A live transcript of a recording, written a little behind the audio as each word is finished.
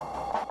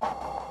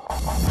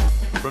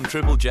From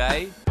Triple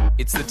J,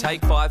 it's the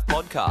Take 5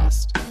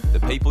 podcast. The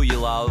people you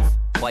love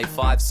play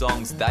 5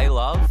 songs they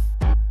love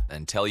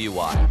and tell you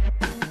why.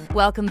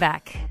 Welcome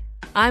back.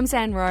 I'm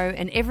Zan Rowe,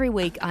 and every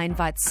week I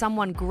invite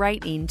someone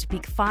great in to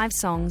pick 5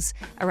 songs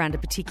around a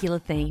particular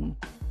theme.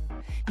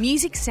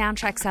 Music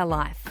soundtracks our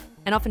life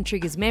and often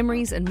triggers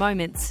memories and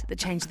moments that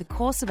change the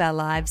course of our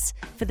lives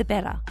for the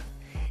better.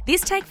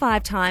 This Take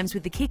 5 times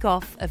with the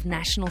kick-off of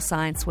National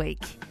Science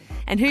Week.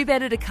 And who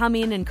better to come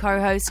in and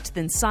co-host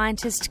than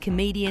scientist,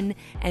 comedian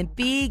and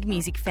big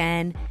music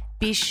fan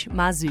Bish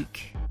Marzouk.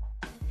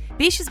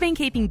 Bish has been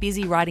keeping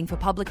busy writing for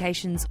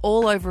publications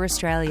all over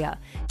Australia,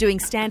 doing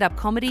stand-up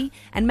comedy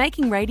and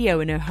making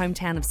radio in her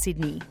hometown of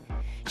Sydney.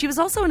 She was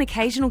also an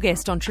occasional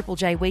guest on Triple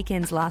J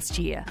Weekends last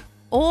year,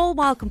 all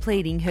while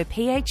completing her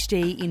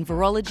PhD in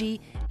virology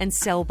and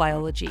cell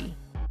biology.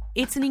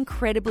 It's an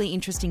incredibly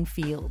interesting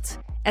field,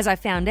 as I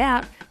found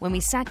out when we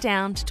sat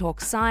down to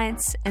talk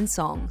science and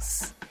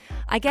songs.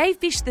 I gave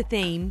Bish the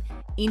theme,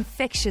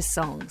 infectious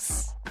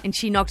songs, and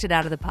she knocked it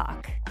out of the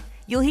park.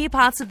 You'll hear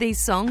parts of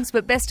these songs,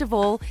 but best of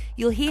all,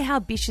 you'll hear how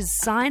Bish's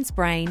science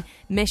brain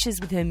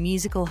meshes with her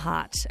musical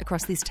heart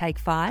across this Take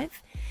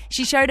 5.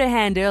 She showed her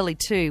hand early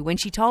too when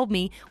she told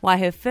me why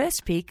her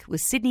first pick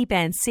was Sydney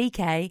band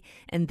CK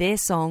and their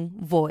song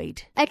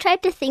Void. I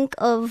tried to think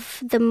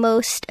of the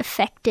most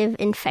effective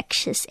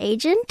infectious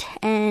agent,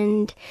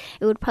 and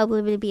it would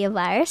probably be a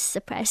virus.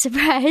 Surprise,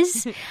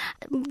 surprise.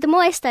 The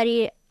more I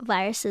study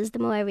viruses, the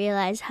more I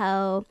realize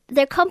how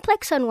they're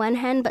complex on one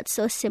hand but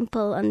so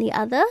simple on the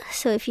other.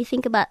 So if you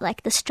think about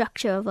like the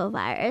structure of a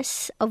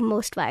virus, of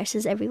most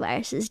viruses, every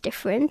virus is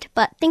different.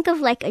 But think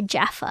of like a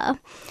Jaffa.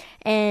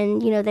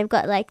 And, you know, they've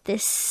got like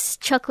this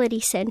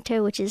chocolatey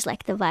center, which is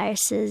like the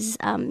virus's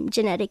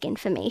genetic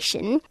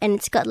information. And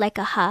it's got like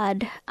a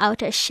hard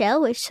outer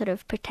shell, which sort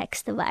of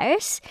protects the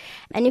virus.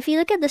 And if you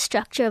look at the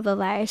structure of a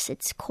virus,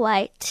 it's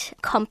quite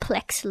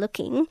complex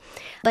looking.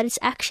 But it's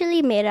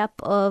actually made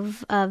up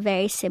of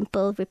very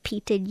simple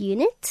repeated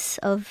units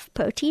of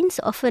proteins.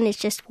 Often it's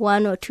just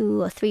 1 or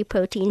 2 or 3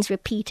 proteins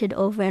repeated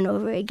over and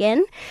over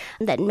again.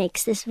 That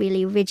makes this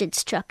really rigid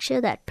structure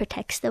that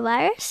protects the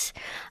virus.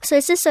 So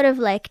it's this sort of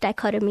like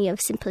dichotomy of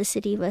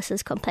simplicity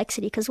versus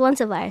complexity, because once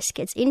a virus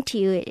gets into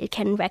you, it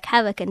can wreak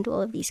havoc and do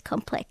all of these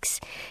complex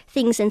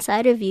things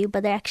inside of you,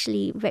 but they're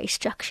actually very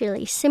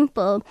structurally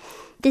simple.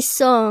 This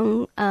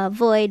song,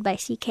 Void by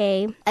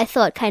CK, I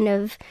thought kind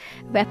of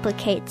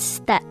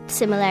replicates that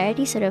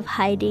similarity, sort of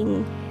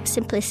hiding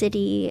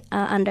simplicity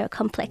under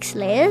complex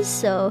layers.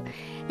 So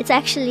it's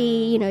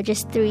actually, you know,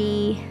 just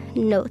 3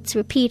 notes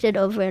repeated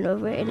over and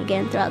over and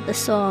again throughout the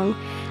song,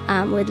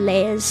 with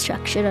layers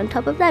structured on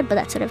top of that, but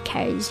that sort of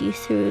carries you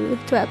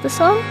throughout the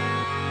song.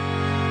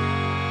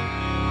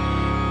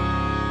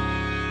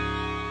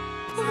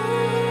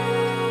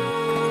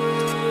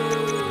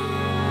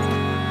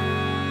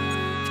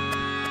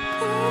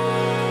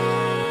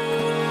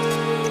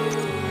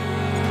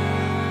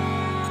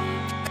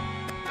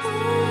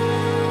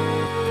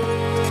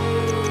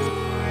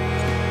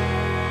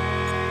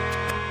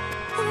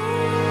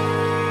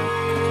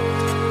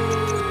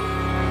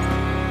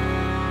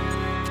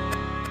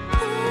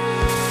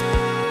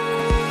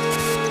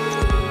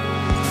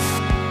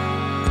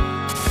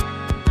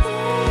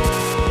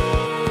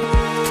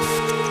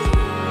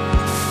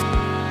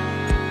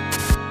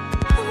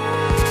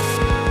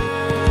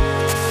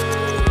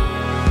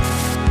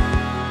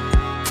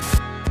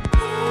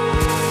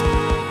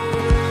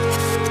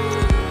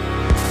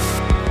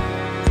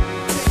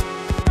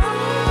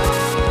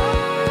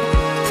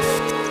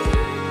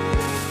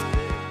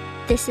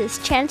 This is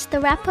Chance the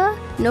Rapper,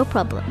 No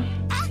Problem.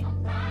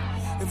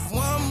 If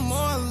one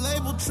more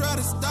label try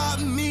to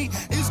stop me,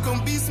 it's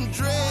gonna be some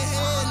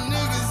dreadhead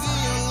niggas in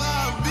your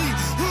lobby.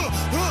 You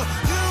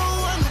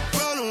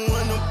don't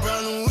want no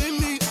problem with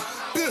me.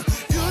 You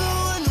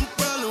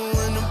don't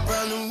want no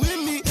problem with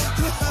me.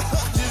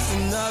 Just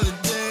another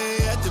day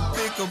at the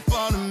pick up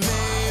on the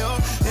mail.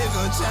 They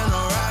gon'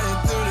 channel riding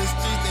through the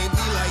streets, they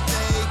be like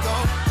they go.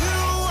 You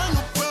don't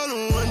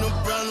want no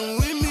problem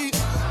with me.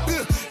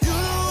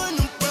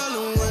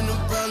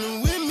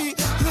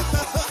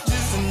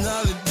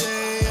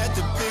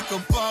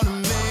 Upon the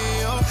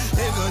mail,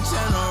 they gon'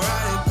 channel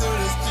riding through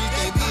the street,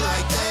 they be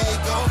like they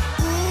go.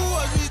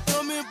 Ooh, I just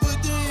come and put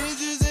the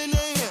hinges in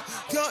their hand,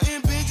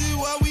 counting bitches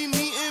while we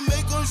meet and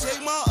make them shake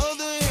my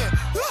other hand.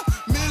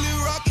 Millie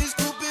rockin',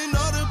 scooping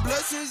all the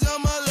blessings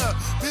on my lap.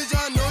 Bitch,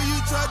 I know you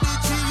tried to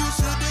cheat, you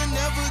should've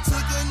never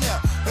took a nap.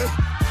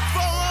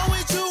 Fuck wrong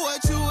with you,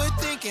 what you were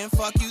thinking?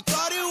 Fuck you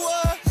thought it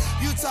was.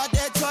 You talk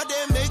that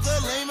make a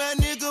lame ass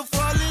nigga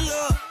fall in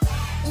love.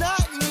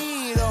 Not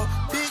me though,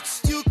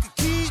 bitch, you could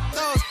keep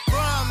those.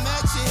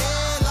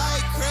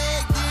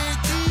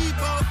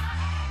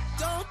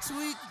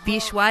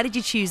 Bish, why did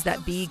you choose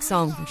that big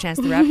song from Chance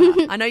the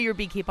Rapper? I know you're a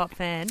big hip-hop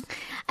fan.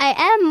 I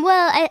am.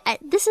 Well,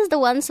 this is the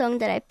one song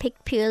that I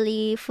picked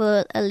purely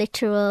for a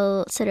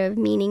literal sort of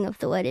meaning of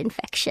the word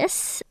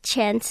infectious.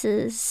 Chance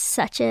is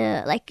such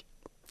a, like,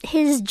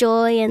 his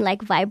joy and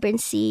like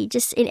vibrancy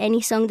just in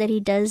any song that he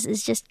does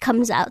is just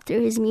comes out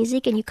through his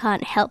music, and you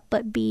can't help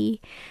but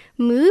be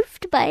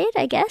moved by it,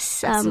 I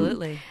guess.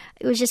 Absolutely.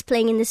 It was just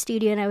playing in the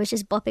studio and I was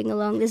just bopping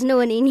along. There's no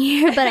one in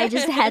here, but I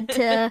just had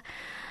to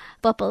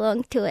bop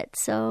along to it.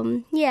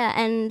 So yeah,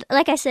 and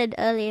like I said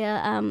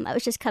earlier, I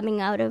was just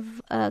coming out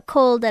of a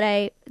cold that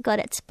I got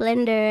at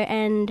Splendor,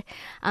 and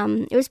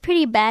it was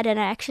pretty bad, and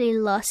I actually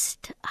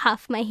lost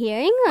half my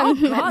hearing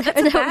on God, that's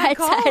a bad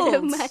side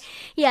of cold.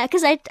 yeah,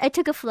 because I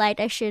took a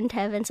flight I shouldn't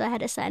have, and so I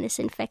had a sinus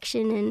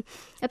infection, and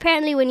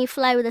apparently when you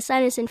fly with a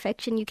sinus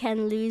infection you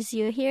can lose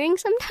your hearing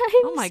sometimes.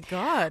 Oh my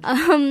God.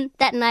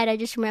 That night I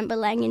just remember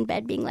lying in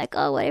bed being like,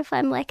 oh, what if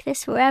I'm like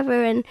this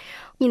forever? And,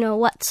 you know,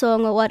 what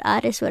song or what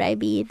artist would I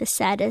be the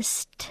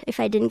saddest if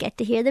I didn't get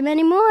to hear them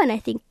anymore? And I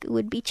think it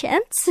would be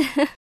Chance.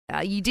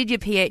 You did your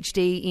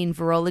PhD in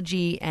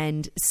virology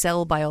and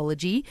cell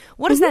biology.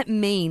 What does that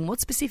mean?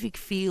 What specific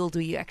field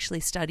were you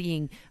actually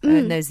studying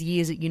in those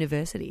years at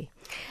university?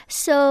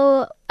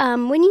 So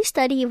when you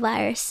study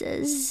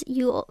viruses,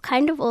 you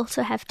kind of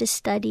also have to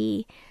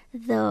study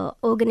the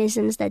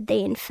organisms that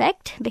they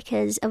infect,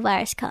 because a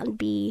virus can't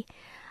be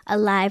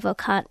alive or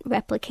can't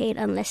replicate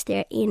unless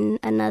they're in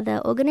another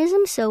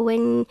organism. So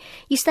when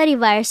you study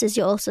viruses,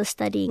 you're also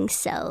studying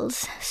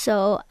cells.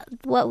 So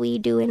what we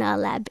do in our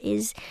lab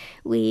is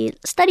we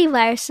study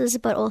viruses,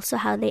 but also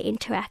how they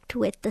interact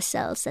with the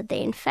cells that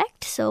they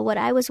infect. So what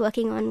I was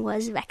working on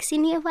was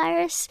vaccinia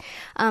virus,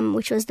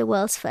 which was the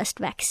world's first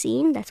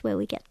vaccine. That's where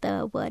we get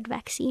the word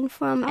vaccine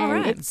from.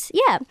 And it's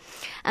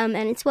and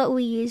it's what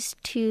we use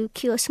to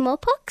cure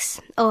smallpox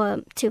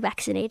or to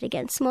vaccinate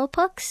against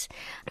smallpox.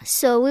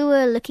 So we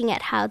were looking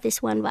at how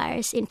this one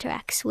virus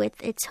interacts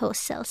with its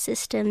host cell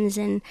systems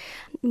and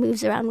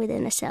moves around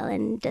within a cell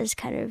and does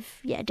kind of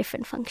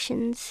different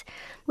functions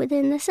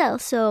within the cell.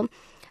 So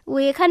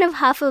we're kind of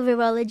half a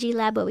virology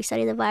lab where we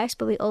study the virus,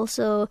 but we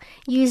also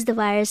use the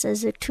virus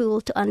as a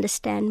tool to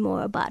understand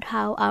more about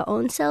how our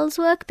own cells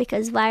work,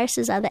 because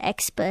viruses are the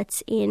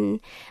experts in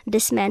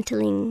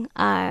dismantling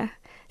our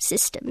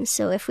systems.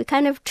 So if we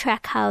kind of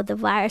track how the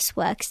virus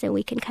works, then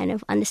we can kind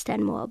of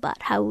understand more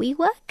about how we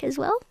work as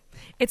well.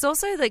 It's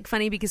also like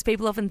funny because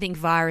people often think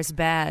virus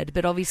bad,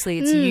 but obviously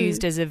it's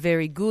used as a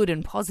very good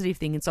and positive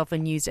thing. It's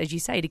often used, as you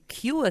say, to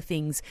cure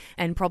things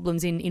and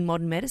problems in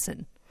modern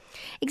medicine.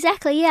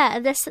 Exactly, yeah.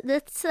 That's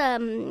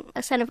a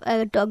kind of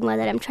a dogma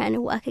that I'm trying to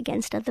work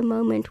against at the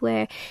moment,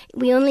 where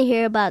we only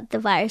hear about the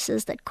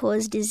viruses that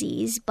cause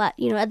disease, but,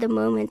 you know, at the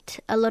moment,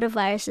 a lot of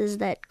viruses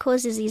that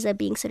cause disease are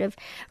being sort of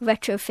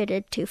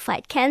retrofitted to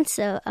fight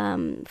cancer,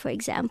 for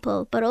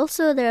example. But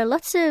also there are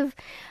lots of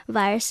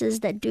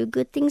viruses that do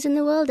good things in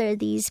the world. There are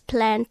these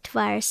plant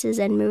viruses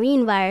and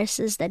marine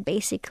viruses that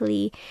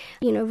basically,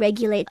 you know,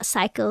 regulate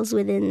cycles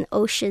within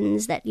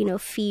oceans that, you know,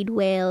 feed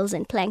whales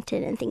and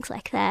plankton and things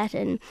like that.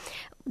 And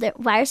the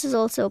virus is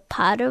also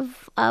part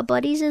of our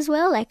bodies as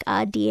well. Like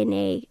our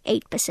DNA,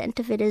 8%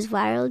 of it is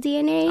viral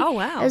DNA. Oh,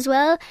 wow. As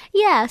well.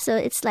 Yeah, so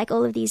it's like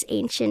all of these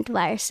ancient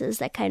viruses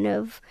that kind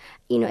of,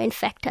 you know,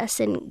 infect us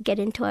and get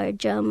into our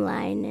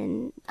germline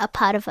and are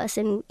part of us.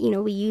 And, you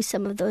know, we use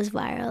some of those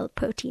viral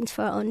proteins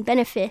for our own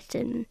benefit.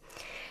 And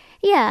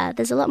yeah,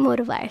 there's a lot more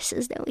to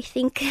viruses than we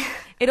think.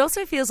 It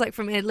also feels like,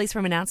 at least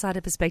from an outsider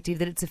perspective,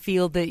 that it's a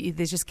field that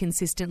there's just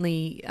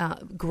consistently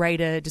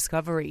greater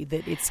discovery,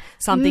 that it's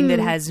something that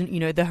has, you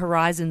know, the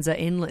horizons are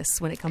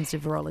endless when it comes to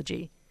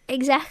virology.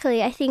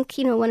 Exactly. I think,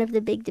 you know, one of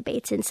the big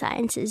debates in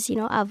science is, you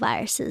know, are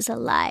viruses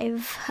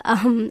alive?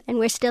 And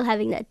we're still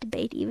having that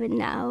debate even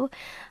now.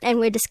 And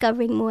we're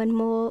discovering more and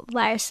more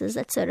viruses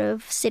that sort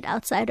of sit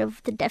outside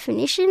of the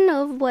definition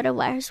of what a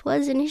virus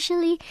was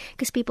initially,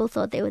 because people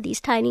thought they were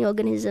these tiny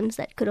organisms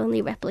that could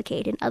only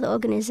replicate in other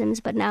organisms.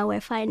 But now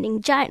we're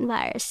finding giant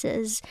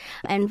viruses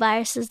and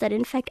viruses that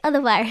infect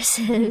other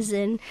viruses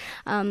and,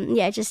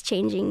 just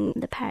changing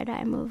the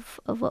paradigm of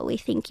what we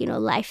think, you know,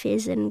 life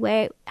is and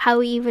how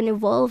we even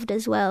evolved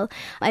as well.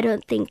 I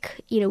don't think,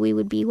 you know, we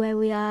would be where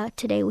we are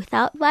today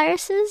without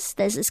viruses.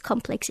 There's this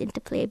complex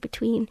interplay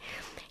between,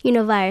 you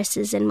know,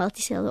 viruses and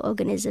multicellular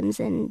organisms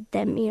and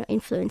them, you know,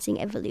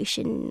 influencing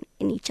evolution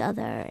in each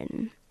other.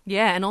 And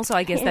yeah, and also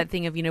I guess that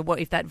thing of, you know, what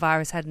if that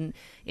virus hadn't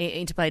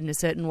interplayed in a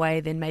certain way,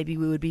 then maybe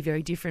we would be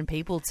very different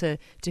people to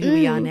who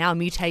we are now,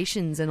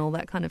 mutations and all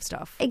that kind of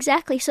stuff.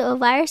 Exactly. So a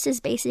virus is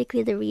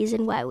basically the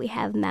reason why we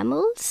have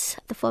mammals.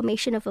 The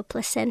formation of a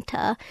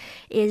placenta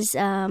is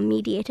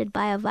mediated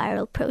by a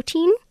viral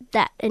protein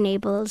that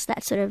enables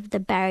that sort of the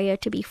barrier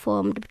to be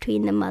formed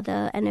between the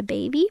mother and a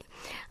baby.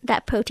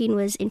 That protein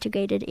was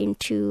integrated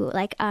into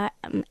like our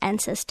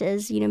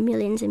ancestors, you know,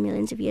 millions and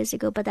millions of years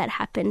ago, but that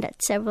happened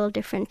at several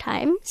different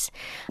times.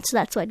 So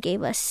that's what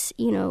gave us,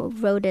 you know,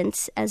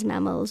 rodents as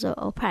mammals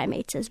or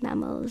primates as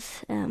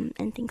mammals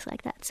and things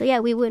like that. So yeah,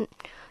 we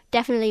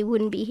definitely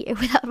wouldn't be here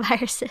without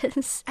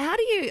viruses. How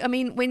do you, I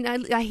mean, when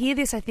I hear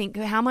this, I think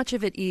how much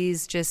of it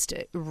is just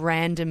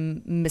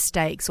random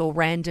mistakes or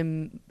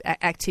random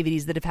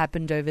activities that have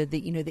happened over the,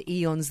 you know, the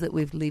eons that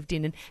we've lived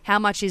in, and how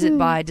much is it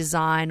by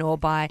design or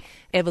by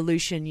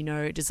evolution, you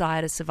know,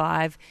 desire to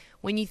survive?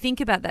 when you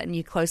think about that and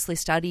you closely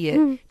study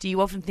it, do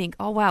you often think,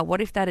 oh, wow,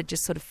 what if that had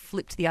just sort of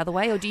flipped the other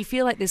way? Or do you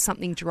feel like there's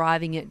something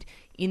driving it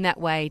in that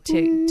way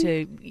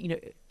to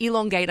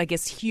elongate, I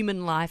guess,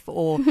 human life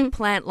or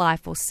plant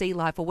life or sea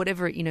life or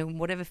whatever,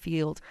 whatever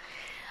field?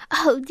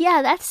 Oh,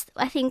 yeah, that's,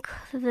 I think,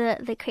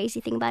 the crazy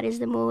thing about it is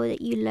the more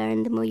that you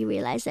learn, the more you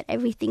realize that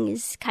everything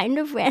is kind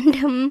of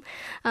random.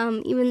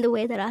 Even the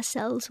way that our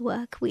cells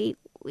work, we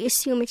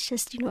assume it's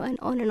just, an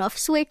on and off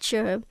switch,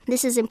 or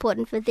this is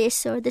important for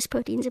this, or this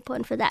protein is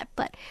important for that.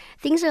 But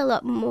things are a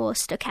lot more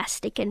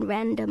stochastic and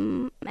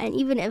random, and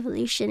even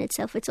evolution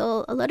itself,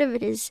 a lot of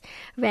it is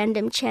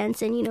random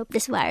chance. And,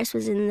 this virus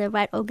was in the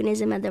right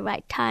organism at the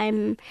right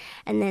time,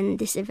 and then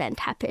this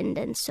event happened.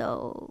 And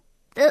so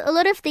a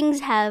lot of things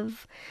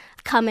have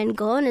come and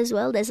gone as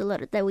well. There's a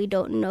lot that we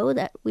don't know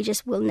that we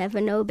just will never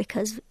know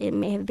because it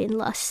may have been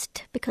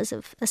lost because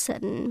of a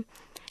certain,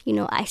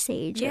 ice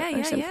age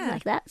or something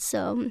like that.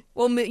 So,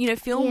 well,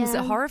 films,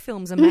 horror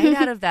films are made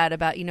out of that,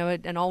 about,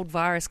 an old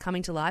virus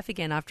coming to life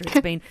again after it's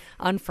been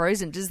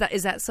unfrozen. Is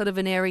that sort of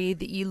an area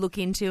that you look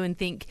into and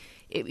think,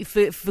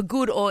 for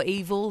good or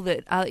evil,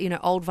 that,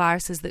 old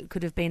viruses that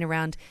could have been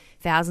around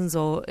thousands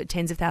or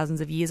tens of thousands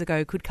of years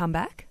ago could come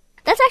back?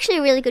 That's actually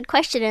a really good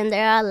question, and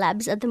there are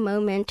labs at the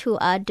moment who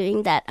are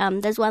doing that.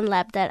 There's one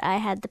lab that I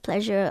had the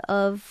pleasure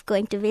of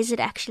going to visit,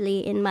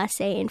 actually, in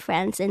Marseille in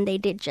France, and they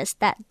did just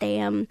that. They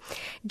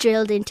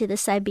drilled into the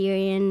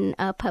Siberian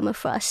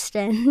permafrost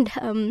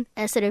and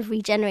sort of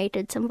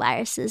regenerated some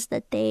viruses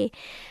that they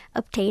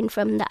obtained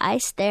from the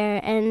ice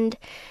there. And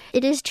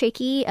it is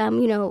tricky.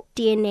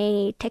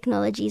 DNA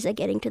technologies are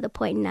getting to the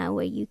point now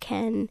where you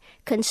can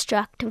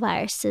construct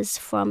viruses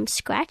from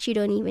scratch. You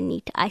don't even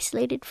need to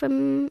isolate it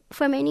from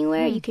anywhere.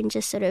 You can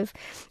just sort of,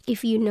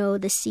 if you know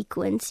the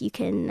sequence, you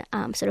can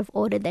sort of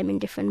order them in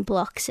different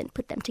blocks and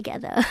put them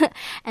together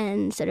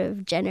and sort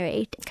of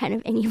generate kind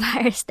of any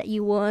virus that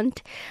you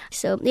want.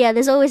 So, yeah,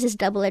 there's always this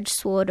double-edged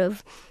sword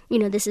of,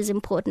 this is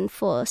important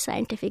for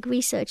scientific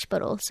research,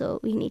 but also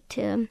we need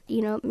to,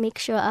 make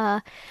sure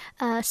our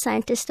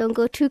scientists don't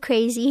go too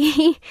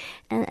crazy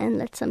and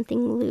let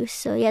something loose.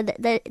 So, yeah,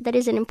 that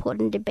is an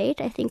important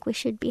debate I think we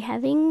should be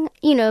having.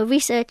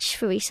 Research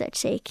for research's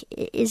sake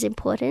is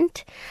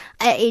important.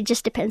 It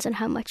just depends on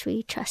how much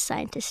we trust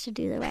scientists to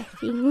do the right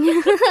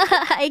thing,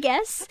 I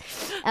guess.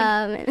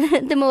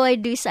 The more I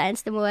do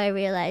science, the more I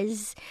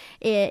realize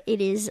it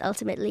is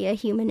ultimately a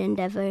human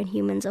endeavor and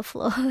humans are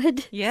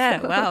flawed.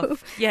 Yeah, so. Wow.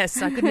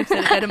 Yes, I couldn't have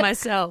said it better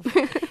myself.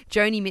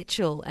 Joni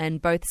Mitchell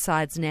and Both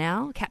Sides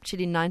Now, captured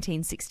in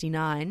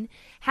 1969.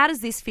 How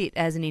does this fit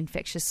as an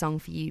infectious song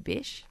for you,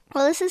 Bish?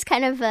 Well, this is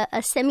kind of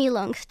a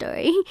semi-long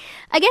story.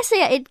 I guess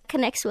it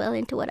connects well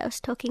into what I was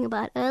talking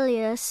about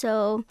earlier.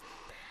 So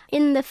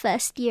in the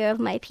first year of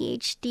my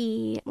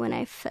PhD, when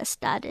I first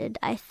started,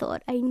 I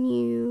thought I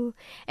knew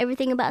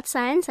everything about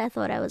science. I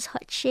thought I was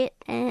hot shit.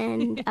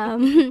 And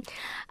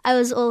I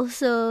was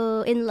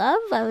also in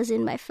love. I was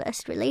in my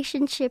first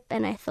relationship,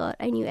 and I thought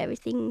I knew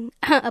everything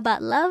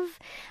about love.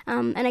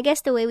 And I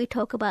guess the way we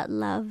talk about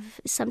love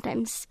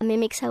sometimes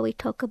mimics how we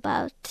talk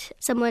about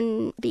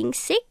someone being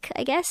sick,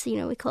 I guess.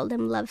 We call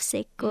them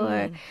lovesick,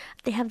 or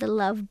they have the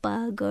love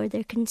bug, or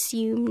they're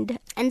consumed.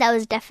 And that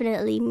was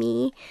definitely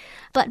me.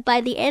 But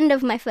by the end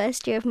of my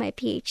first year of my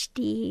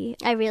PhD,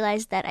 I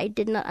realized that I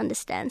did not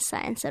understand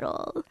science at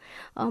all.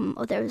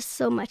 Or there was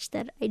so much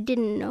that I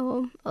didn't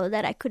know, or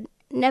that I could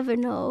never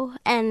know.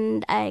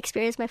 And I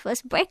experienced my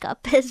first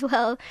breakup as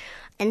well.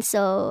 And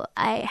so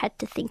I had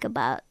to think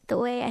about the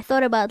way I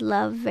thought about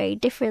love very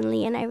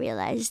differently. And I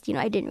realized,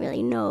 I didn't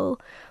really know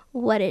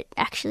what it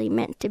actually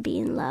meant to be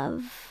in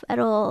love at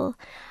all.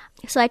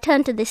 So I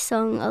turned to this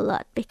song a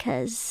lot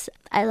because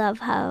I love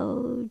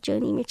how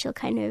Joni Mitchell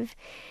kind of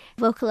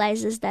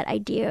vocalizes that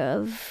idea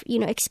of,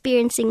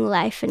 experiencing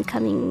life and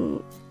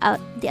coming out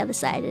the other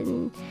side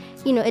and,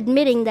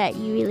 admitting that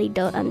you really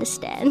don't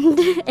understand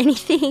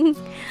anything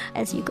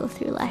as you go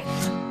through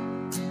life.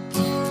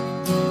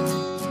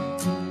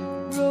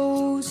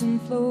 Rows and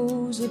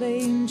flows of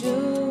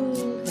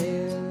angel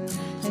hair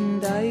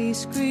and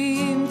ice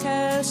cream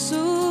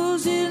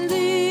castles in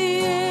the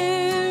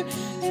air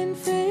and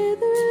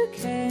feather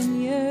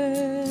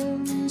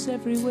canyons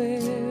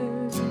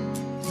everywhere.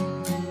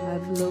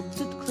 I've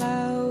looked at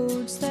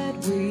clouds that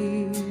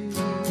weave,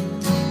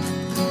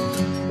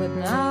 but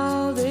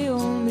now they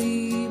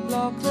only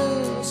block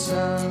the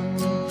sun.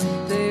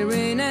 They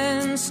rain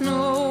and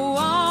snow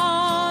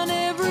on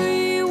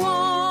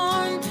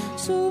everyone.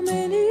 So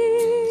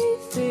many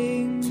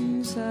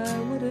things I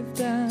would have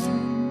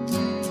done,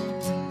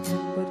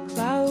 but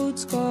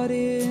clouds got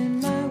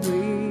in my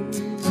way.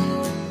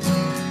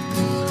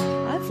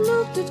 I've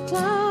looked at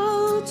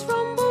clouds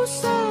from both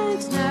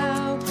sides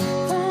now,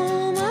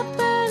 from up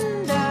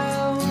and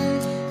down,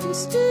 and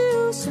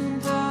still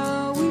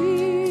somehow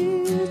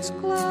it's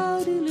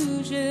cloud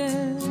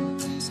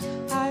illusions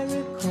I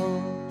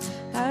recall.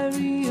 I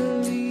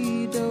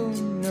really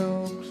don't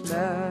know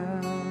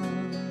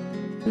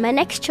clouds. My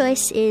next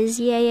choice is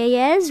Yeah Yeah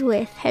Yeahs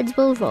with Heads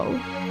Will Roll.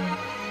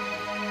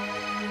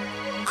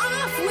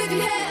 Off with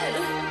your head.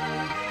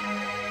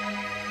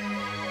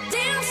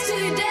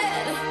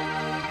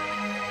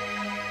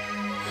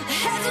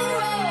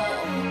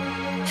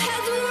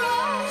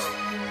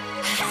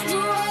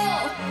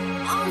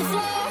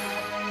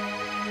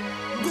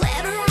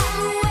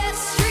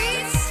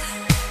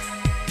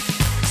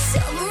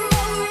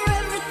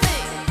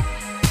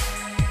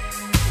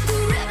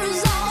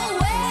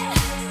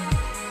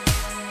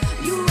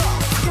 You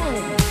rock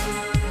home.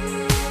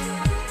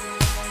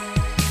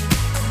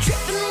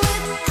 Dripping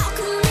with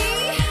alchemy.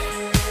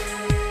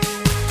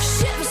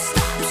 Shiver,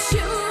 stop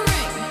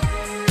shivering.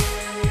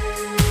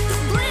 The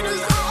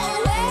glitter's all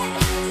wet.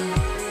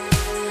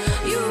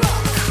 You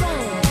rock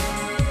home.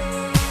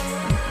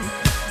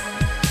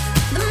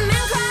 The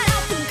man cried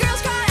out, the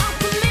girls cried out,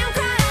 the man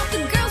cried out, the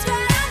girls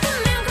cried out, the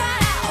man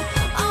cried out.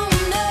 Oh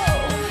no.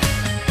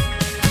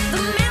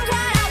 The man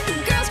cried out, the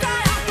girls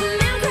cried out, the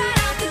man cried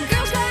out, the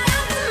girls cried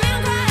out, the man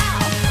cried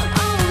out.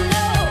 Oh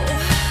no.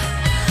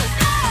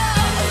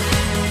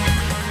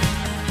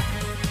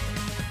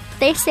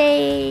 They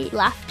say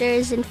laughter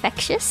is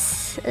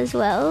infectious as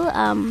well,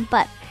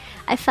 but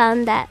I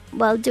found that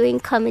while doing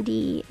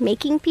comedy,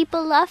 making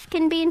people laugh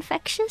can be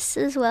infectious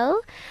as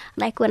well.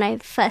 Like when I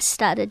first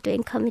started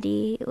doing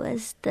comedy, it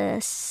was the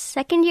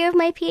second year of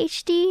my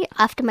PhD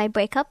after my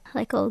breakup,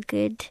 like all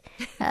good.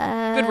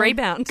 Good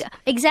rebound.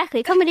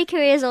 Exactly. Comedy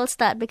careers all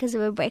start because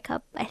of a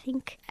breakup, I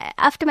think.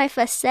 After my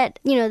first set,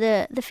 you know,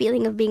 the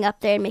feeling of being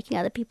up there and making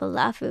other people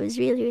laugh, it was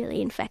really,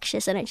 really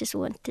infectious, and I just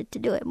wanted to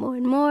do it more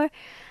and more.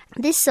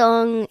 This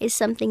song is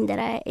something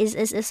that is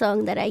a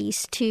song that I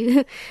used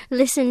to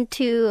listen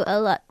to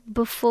a lot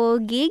before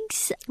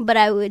gigs, but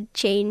I would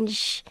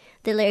change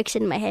the lyrics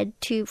in my head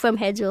from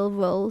Heads Will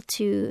Roll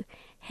to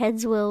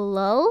Heads Will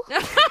Lull.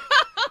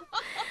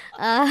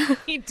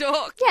 You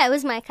dork. Yeah, it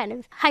was my kind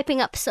of hyping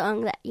up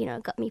song that, you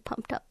know, got me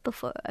pumped up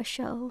before a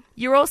show.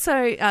 You're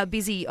also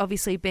busy,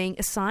 obviously, being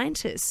a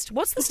scientist.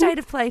 What's the state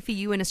of play for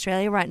you in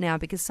Australia right now?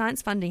 Because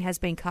science funding has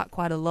been cut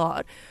quite a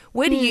lot.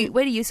 Where do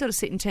you sort of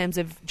sit in terms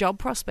of job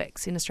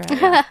prospects in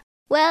Australia?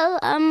 Well,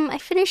 I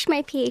finished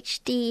my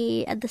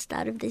PhD at the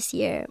start of this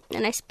year,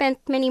 and I spent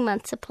many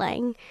months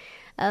applying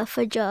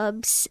for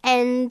jobs.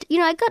 And, you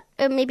know, I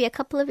got maybe a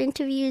couple of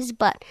interviews,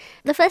 but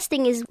the first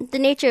thing is the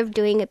nature of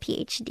doing a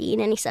PhD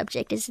in any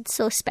subject is it's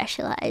so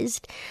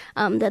specialized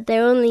that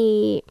there are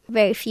only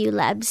very few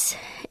labs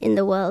in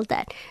the world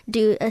that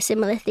do a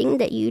similar thing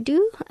that you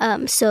do.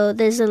 So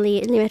there's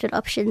only limited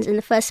options in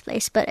the first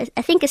place. But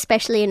I think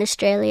especially in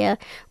Australia,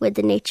 with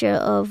the nature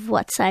of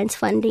what science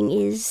funding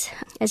is,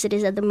 as it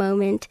is at the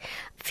moment,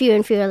 fewer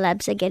and fewer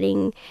labs are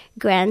getting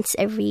grants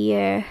every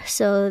year.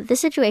 So the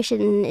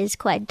situation is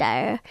quite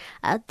dire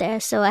out there.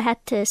 So I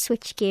had to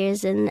switch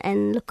gears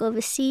and look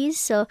overseas.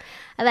 So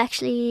I've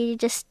actually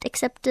just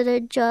accepted a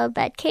job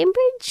at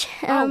Cambridge.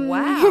 Oh,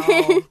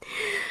 wow.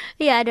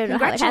 Yeah, I don't know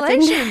how it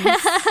happened.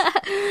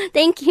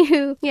 Thank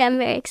you. Yeah, I'm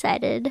very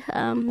excited.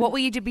 What will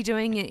you be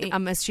doing?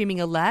 I'm assuming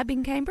a lab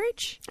in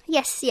Cambridge?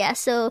 Yes, yeah.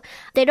 So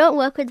they don't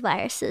work with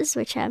viruses,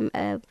 which I'm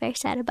very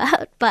sad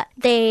about, but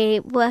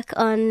they work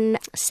on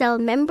cell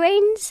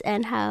membranes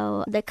and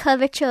how the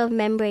curvature of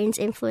membranes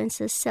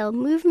influences cell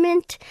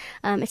movement.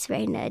 It's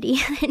very nerdy,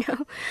 I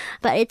know,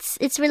 but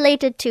it's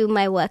related to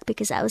my work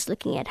because I was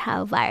looking at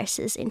how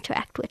viruses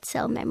interact with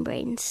cell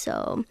membranes.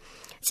 So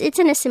it's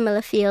in a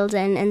similar field,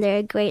 and they're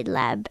a great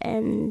lab,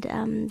 and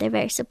they're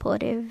very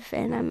supportive,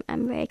 and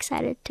I'm very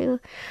excited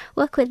to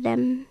work with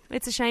them.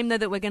 It's a shame, though,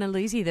 that we're going to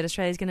lose you, that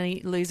Australia's going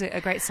to lose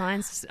a great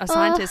scientist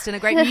and a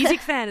great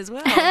music fan as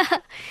well.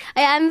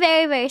 I'm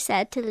very, very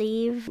sad to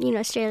leave. You know,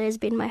 Australia has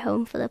been my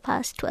home for the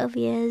past 12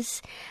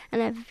 years,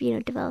 and I've, you know,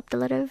 developed a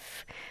lot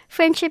of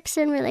friendships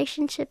and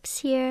relationships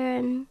here,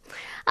 and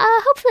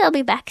hopefully I'll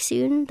be back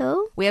soon,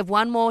 though. We have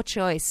one more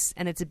choice,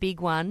 and it's a big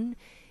one.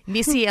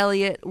 Missy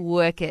Elliott,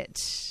 Work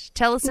It.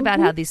 Tell us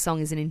about how this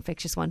song is an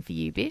infectious one for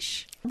you,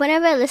 Bish.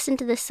 Whenever I listen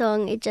to this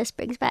song, it just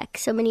brings back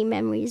so many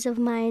memories of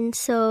mine.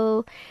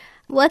 So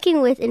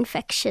working with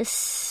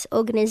infectious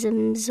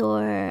organisms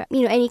or,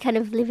 you know, any kind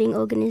of living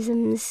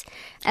organisms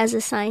as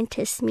a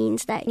scientist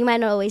means that you might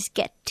not always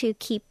get to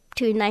keep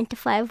to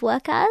 9-to-5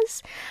 work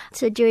hours.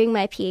 So during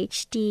my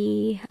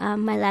PhD,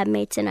 my lab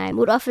mates and I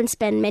would often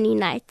spend many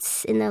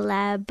nights in the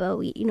lab.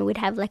 We'd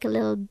have like a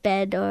little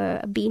bed or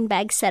a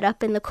beanbag set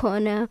up in the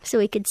corner so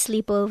we could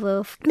sleep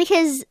over.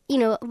 Because, you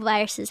know,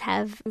 viruses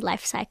have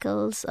life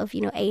cycles of,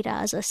 8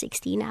 hours or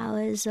 16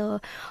 hours or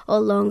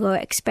longer.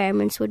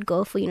 Experiments would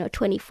go for,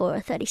 24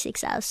 or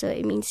 36 hours. So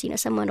it means,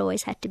 someone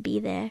always had to be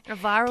there. A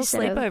viral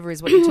sleepover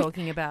is what you're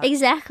talking about.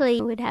 Exactly.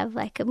 We'd have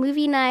like a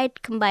movie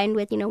night combined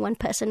with, one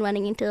person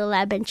running into the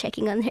lab and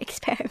checking on their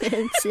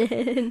experiments. So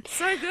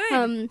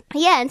good.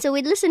 And so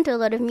we'd listen to a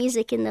lot of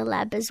music in the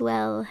lab as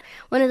well.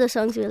 One of the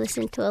songs we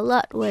listened to a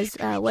lot was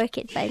Work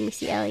It by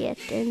Missy Elliott.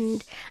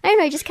 And I don't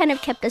know, it just kind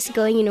of kept us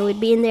going.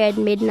 We'd be in there at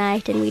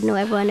midnight and we'd know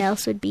everyone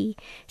else would be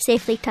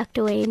safely tucked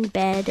away in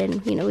bed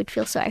and, we'd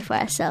feel sorry for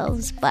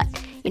ourselves. But,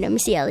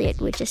 Missy Elliott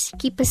would just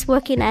keep us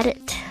working at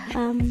it,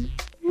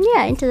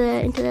 into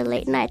the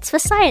late nights for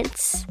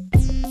science.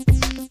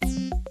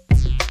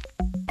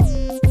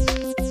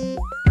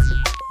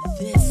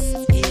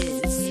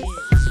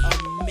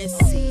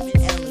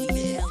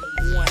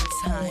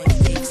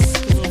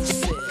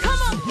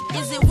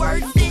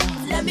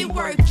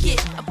 Work it.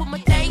 I put my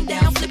thing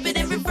down, flip it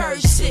and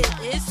reverse it.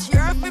 It's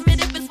your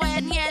primitive and why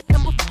yet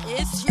number.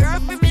 It's your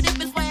primitive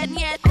and why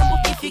yet number.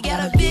 If you got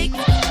a big,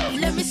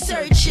 let me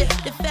search it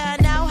to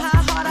find out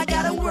how hard I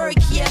gotta work.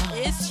 Yeah,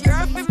 it's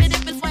your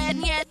primitive and why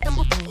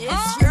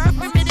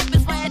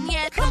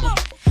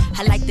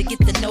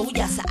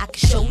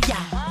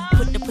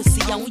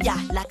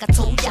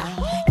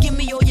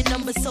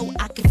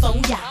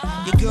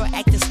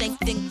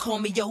call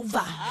me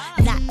over.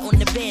 Not on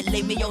the bed,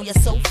 lay me on your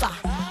sofa.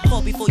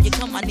 Call before you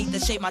come, I need to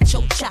shave my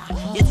chocha.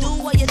 You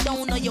do or you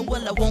don't, or you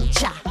will or won't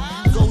cha.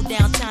 Go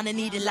downtown and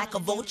eat it like a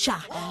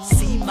vulture.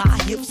 See my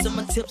hips and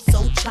my tips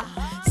so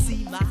cha.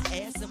 See my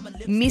ass and my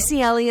lips.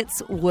 Missy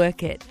Elliott's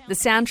Work It, the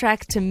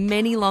soundtrack to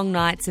many long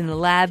nights in the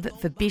lab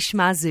for Bish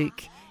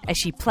Marzook as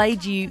she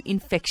played you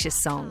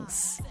infectious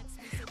songs.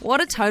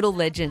 What a total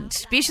legend.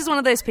 Bish is one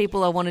of those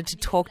people I wanted to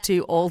talk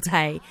to all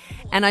day,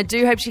 and I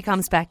do hope she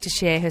comes back to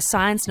share her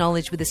science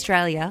knowledge with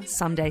Australia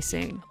someday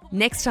soon.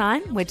 Next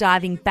time, we're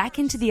diving back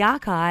into the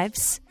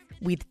archives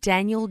with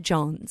Daniel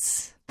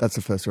Johns. That's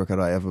the first record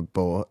I ever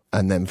bought.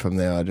 And then from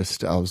there, I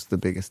was the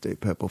biggest Deep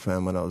Purple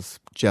fan when I was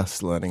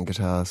just learning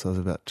guitar. So I was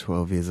about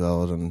 12 years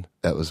old, and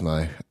that was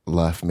my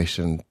life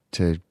mission,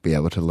 to be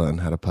able to learn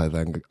how to play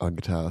that on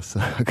guitar. So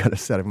I kind of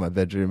sat in my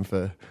bedroom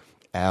for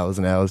hours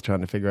and hours trying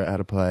to figure out how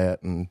to play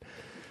it. And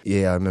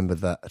yeah, I remember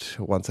that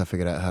once I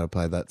figured out how to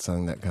play that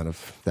song,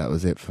 that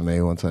was it for me.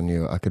 Once I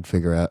knew I could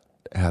figure out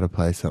how to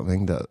play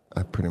something, that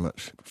I pretty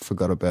much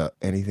forgot about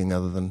anything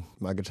other than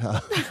my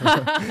guitar.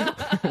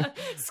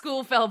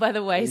 School fell by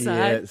the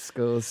wayside. Yeah,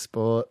 school,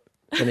 sport,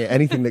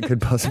 anything that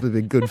could possibly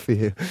be good for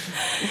you.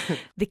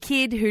 The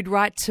kid who'd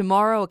write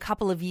Tomorrow a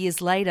couple of years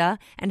later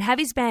and have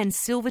his band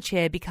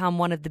Silverchair become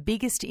one of the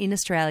biggest in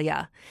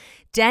Australia.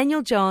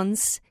 Daniel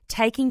Johns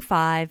taking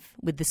 5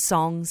 with the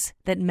songs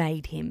that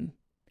made him.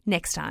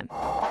 Next time.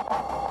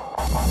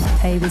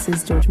 Hey, this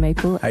is George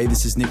Maple. Hey,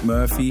 this is Nick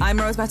Murphy. I'm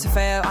Rose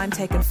Matafeo. I'm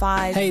taking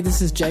 5. Hey,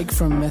 this is Jake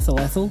from Methyl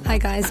Ethel. Hi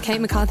guys, Kate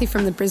McCarthy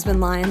from the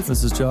Brisbane Lions.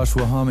 This is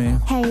Joshua Homme.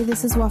 Hey,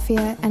 this is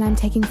Wafia, and I'm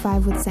taking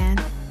 5 with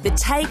Zan. The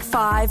Take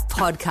 5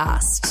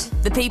 podcast.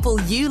 The people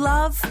you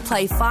love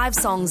play 5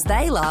 songs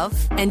they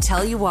love and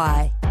tell you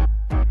why.